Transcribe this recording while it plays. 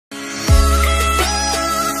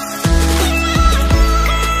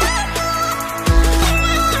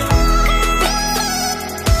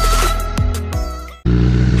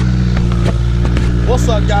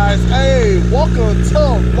up, guys? Hey, welcome to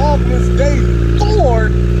Vlogmas Day 4.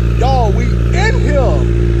 Y'all, we in here.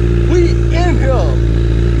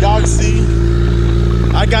 Y'all can see,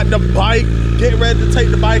 I got the bike, getting ready to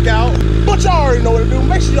take the bike out. But y'all already know what to do.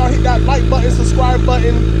 Make sure y'all hit that like button, subscribe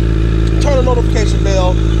button, turn the notification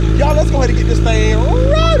bell. Y'all, let's go ahead and get this thing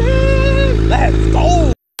running. Let's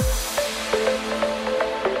go.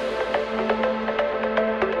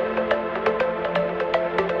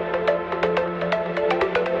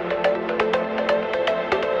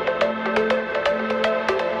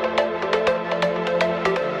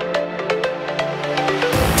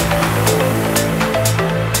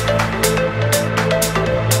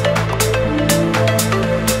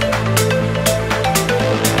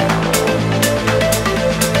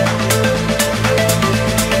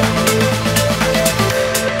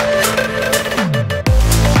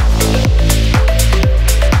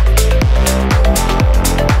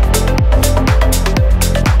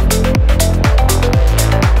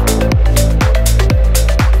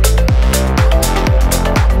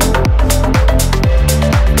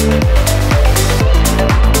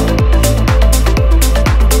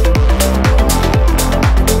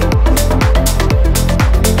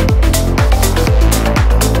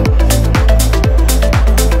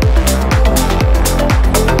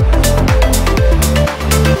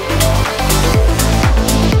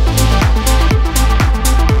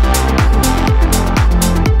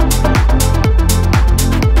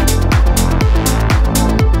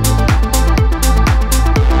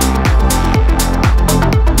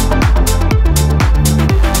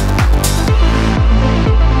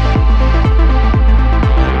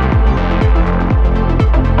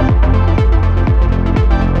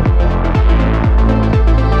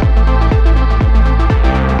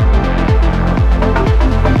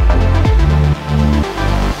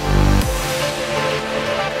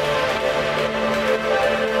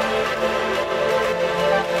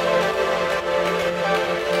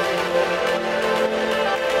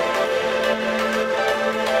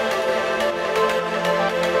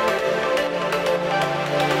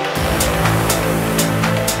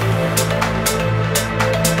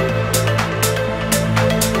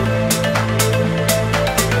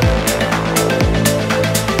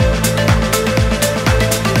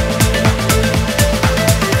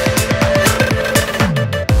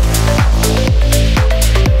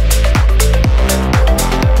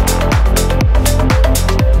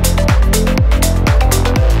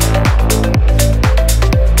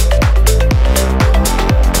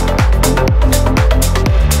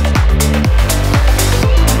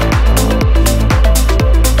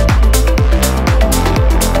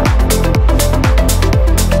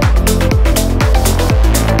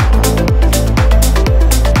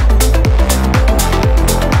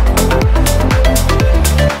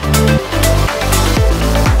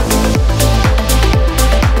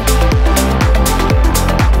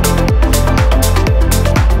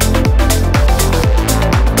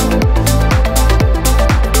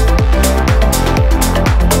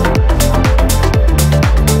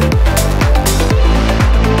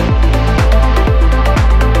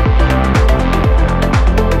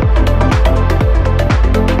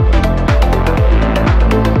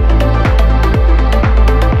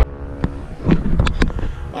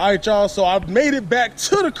 All right, y'all, so I've made it back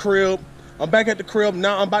to the crib. I'm back at the crib.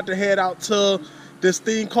 Now I'm about to head out to this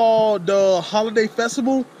thing called the Holiday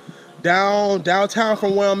Festival downtown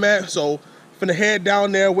from where I'm at. So finna head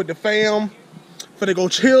down there with the fam. Finna go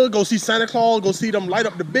chill, go see Santa Claus, go see them light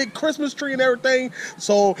up the big Christmas tree and everything.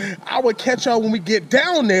 So I will catch y'all when we get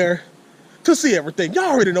down there to see everything. Y'all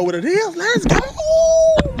already know what it is. Let's go.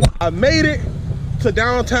 I made it to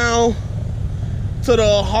downtown to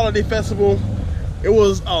the Holiday Festival. It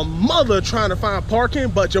was a mother trying to find parking,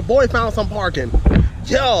 but your boy found some parking.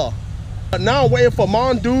 Yeah. Now I'm waiting for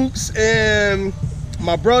Mon Dukes and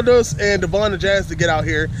my brothers and Devon and Jazz to get out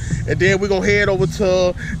here. And then we're gonna head over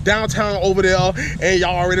to downtown over there. And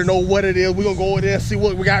y'all already know what it is. We're gonna go over there and see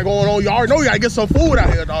what we got going on. Y'all already know we gotta get some food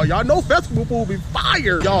out here, dog. Y'all know festival food be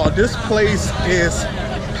fire. Y'all, this place is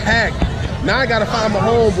packed. Now I gotta find my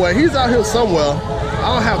homeboy. He's out here somewhere.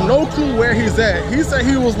 I don't have no clue where he's at. He said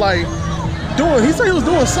he was like, he said he was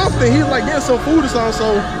doing something. He was like getting some food or something.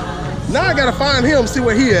 So now I gotta find him, see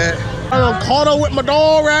where he at. I'm caught up with my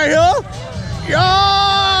dog right here. Yo!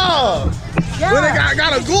 Yeah. Well, they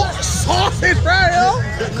got a good sausage right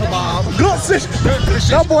here. Come on. Good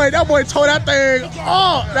sausage. That boy tore that thing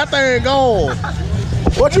up. That thing gone.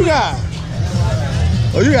 What you got?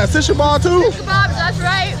 Oh, you got shish kebab too? Shish kebab, that's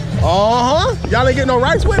right. Uh-huh. Y'all ain't get no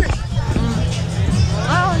rice with it?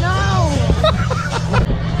 I don't know.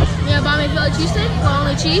 Yeah, mommy. Philly cheesesteak with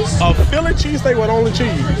only cheese. A Philly cheesesteak with only cheese.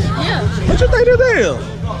 Yeah. What you think this is?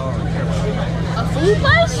 A food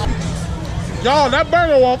place? Y'all, that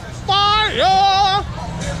burger was fire.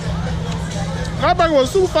 That burger was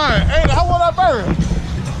super fire. Hey, how was that burger?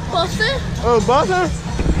 Bustin'? Bustin'?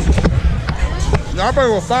 That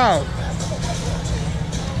burger was fire.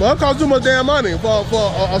 But it cost too much damn money for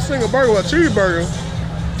a single burger with a cheeseburger.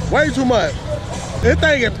 Way too much. This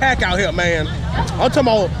thing get packed out here, man. I'm talking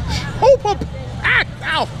about super packed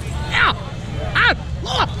out.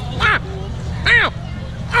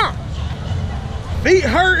 Feet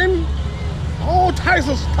hurting. All types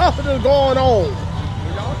of stuff that's going on.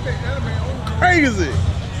 Crazy.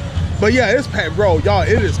 But yeah, it's packed, bro. Y'all,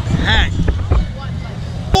 it is packed.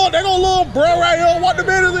 Oh, they got a little bro right here. What the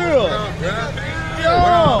minute is? Yo,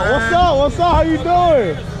 what's up? What's up? How you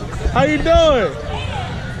doing? How you doing?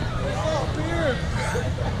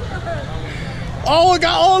 Oh, we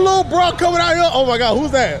got all little bro coming out here. Oh my God,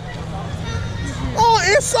 who's that? Oh,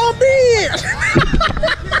 it's so big.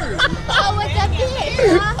 Oh, what's up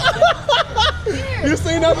here? You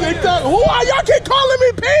seen that TikTok? Who are y'all keep calling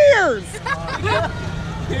me Piers?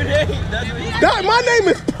 My name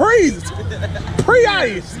is Priest.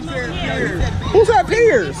 Pre-Ice. Who's that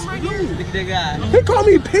Piers? He call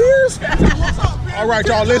me Piers? All right,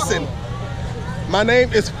 y'all, listen. My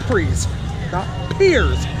name is Priest, not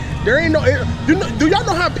Piers. There ain't no, do y'all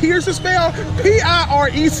know how Pierce is spelled?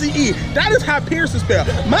 P-I-R-E-C-E. That is how Pierce is spelled.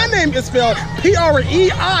 My name is spelled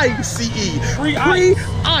P-R-E-I-C-E.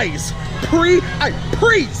 Pre-ice. Pre-ice.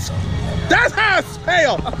 Priest. That's how it's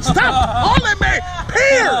spelled. Stop calling me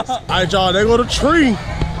Pierce. All right, y'all, they go to the tree.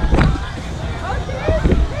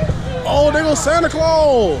 Oh, they go Santa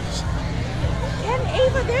Claus. And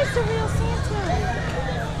Ava, there's the real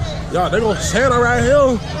Santa. Y'all, they go Santa right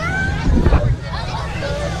here.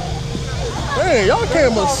 Man, y'all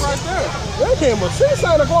can't see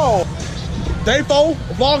Santa Claus. Day 4,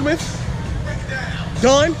 vlogmas.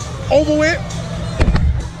 Done, over with.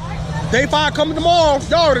 Day 5 coming tomorrow.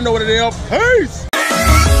 Y'all already know what it is. Peace.